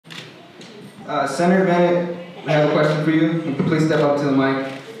Senator Bennet, I have a question for you. Please step up to the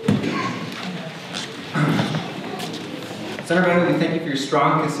mic. Senator Bennet, we thank you for your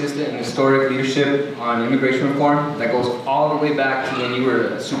strong, consistent, and historic leadership on immigration reform that goes all the way back to when you were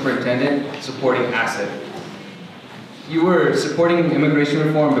a superintendent supporting ASSET. You were supporting immigration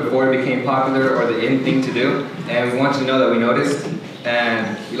reform before it became popular or the in thing to do, and we want you to know that we noticed,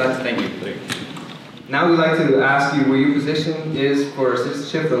 and we'd like to thank you. Now we'd like to ask you where your position is for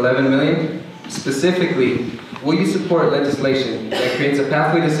citizenship for 11 million. Specifically, will you support legislation that creates a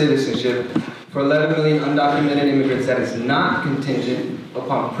pathway to citizenship for 11 million undocumented immigrants that is not contingent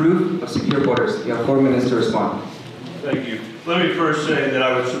upon proof of secure borders? You have 4 minutes to respond. Thank you. Let me first say that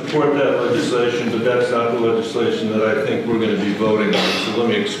I would support that legislation, but that's not the legislation that I think we're going to be voting on, so let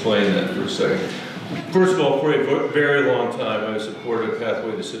me explain that for a second. First of all, for a very long time, I supported a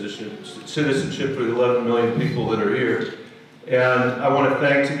pathway to citizenship for the 11 million people that are here. And I want to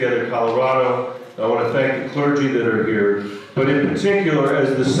thank Together Colorado, I want to thank the clergy that are here, but in particular,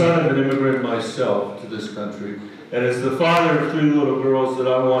 as the son of an immigrant myself to this country, and as the father of 3 little girls that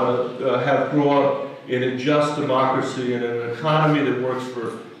I want to have grow up in a just democracy and an economy that works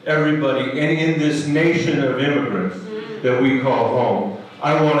for everybody, and in this nation of immigrants that we call home.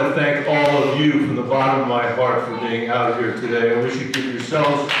 I want to thank all of you from the bottom of my heart for being out here today. I wish you'd give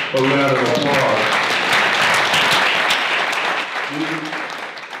yourselves a round of applause.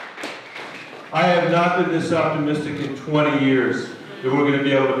 I have not been this optimistic in 20 years that we're going to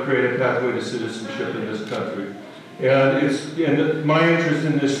be able to create a pathway to citizenship in this country. And my interest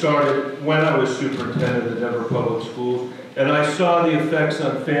in this started when I was superintendent at Denver Public Schools, and I saw the effects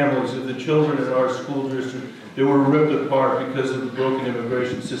on families of the children in our school district that were ripped apart because of the broken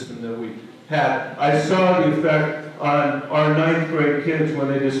immigration system that we had. I saw the effect on our 9th grade kids when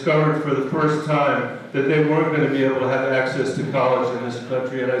they discovered for the first time that they weren't going to be able to have access to college in this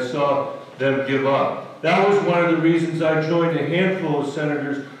country, and I saw them give up. That was one of the reasons I joined a handful of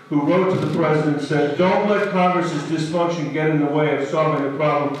senators who wrote to the president and said, don't let Congress's dysfunction get in the way of solving the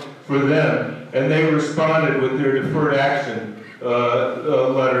problem for them. And they responded with their deferred action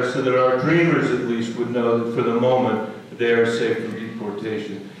letter so that our dreamers at least would know that for the moment they are safe from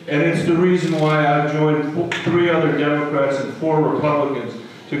deportation. And it's the reason why I joined 3 other Democrats and 4 Republicans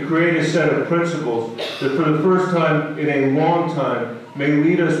to create a set of principles that for the first time in a long time may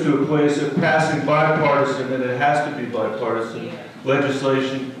lead us to a place of passing bipartisan, and it has to be bipartisan,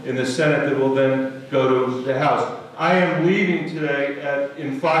 legislation in the Senate that will then go to the House. I am leaving today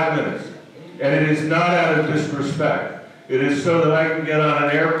in 5 minutes, and it is not out of disrespect. It is so that I can get on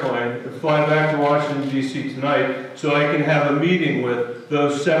an airplane and fly back to Washington, D.C. tonight so I can have a meeting with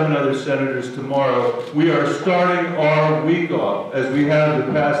those 7 other senators tomorrow. We are starting our week off, as we have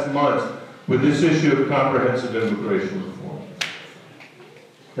the past months, with this issue of comprehensive immigration reform.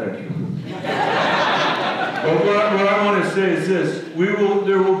 Thank you. But what I want to say is this,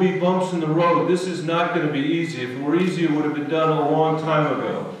 there will be bumps in the road. This is not going to be easy. If it were easy, it would have been done a long time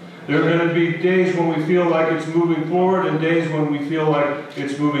ago. There are going to be days when we feel like it's moving forward and days when we feel like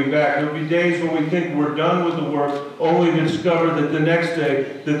it's moving back. There will be days when we think we're done with the work, only to discover that the next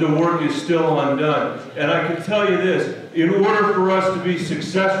day that the work is still undone. And I can tell you this, in order for us to be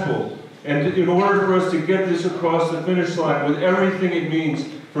successful, and in order for us to get this across the finish line with everything it means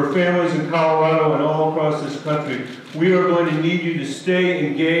for families in Colorado and all across this country, we are going to need you to stay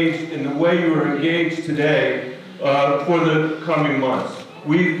engaged in the way you are engaged today for the coming months.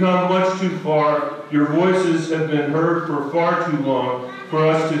 We've come much too far. Your voices have been heard for far too long for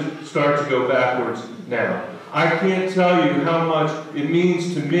us to start to go backwards now. I can't tell you how much it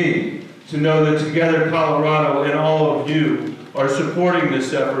means to me to know that Together Colorado and all of you are supporting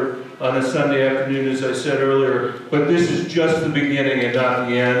this effort on a Sunday afternoon, as I said earlier, but this is just the beginning and not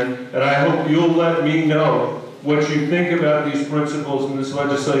the end, and I hope you'll let me know what you think about these principles and this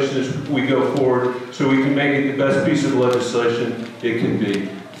legislation as we go forward so we can make it the best piece of legislation it can be.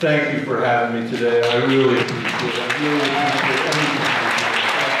 Thank you for having me today. I really appreciate it. I really appreciate everything.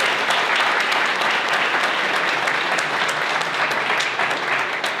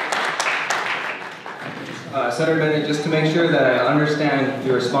 Senator Bennet, just to make sure that I understand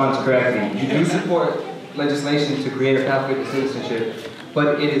your response correctly, you do support legislation to create a pathway to citizenship,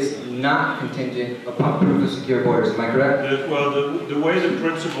 but it is not contingent upon proof of secure borders. Am I correct? Well, the way the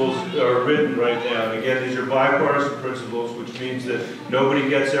principles are written right now, and again, these are bipartisan principles, which means that nobody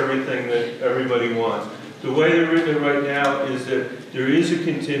gets everything that everybody wants. The way they're written right now is that there is a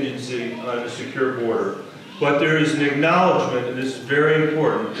contingency on a secure border, but there is an acknowledgement, and this is very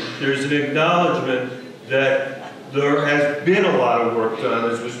important, there's an acknowledgement that there has been a lot of work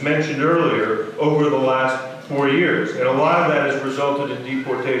done, as was mentioned earlier, over the last 4 years. And a lot of that has resulted in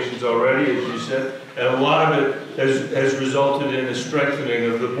deportations already, as you said, and a lot of it has resulted in a strengthening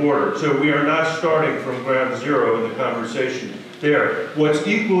of the border. So we are not starting from ground zero in the conversation there. What's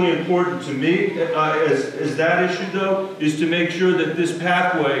equally important to me as that issue, though, is to make sure that this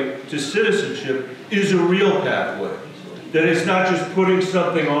pathway to citizenship is a real pathway. That it's not just putting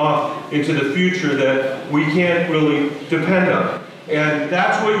something off into the future that we can't really depend on. And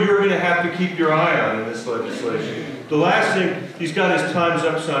that's what you're going to have to keep your eye on in this legislation. The last thing, he's got his time's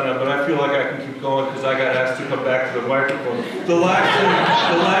up sign on, but I feel like I can keep going because I got asked to come back to the microphone. The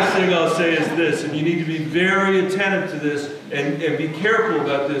last thing I'll say is this, and you need to be very attentive to this and be careful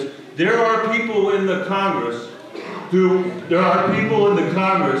about this. There are people in the Congress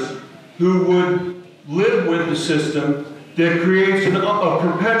who would live with the system that creates a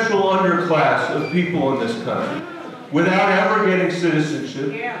perpetual underclass of people in this country. Without ever getting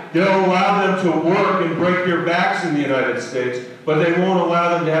citizenship, they'll allow them to work and break their backs in the United States, but they won't allow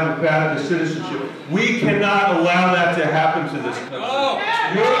them to have a path to citizenship. We cannot allow that to happen to this country.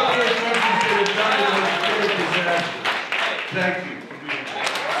 European countries that have done it are a disaster. Thank you.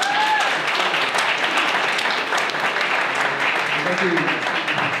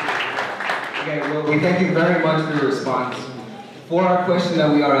 Okay, well, we thank you very much for your response. For our question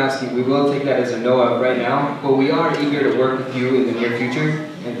that we are asking, we will take that as a no right now, but we are eager to work with you in the near future,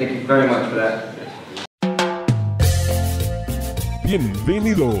 and thank you very much for that.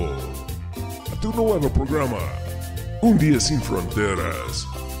 Bienvenido a tu nuevo programa, Un Día Sin Fronteras,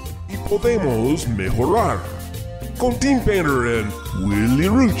 y podemos mejorar, con Tim Paynter and Willie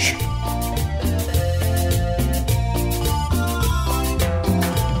Roach.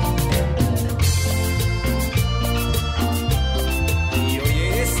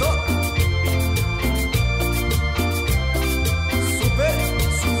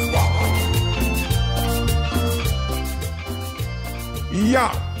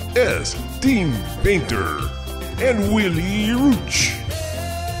 Ya es Tim Paynter and Willie Roach.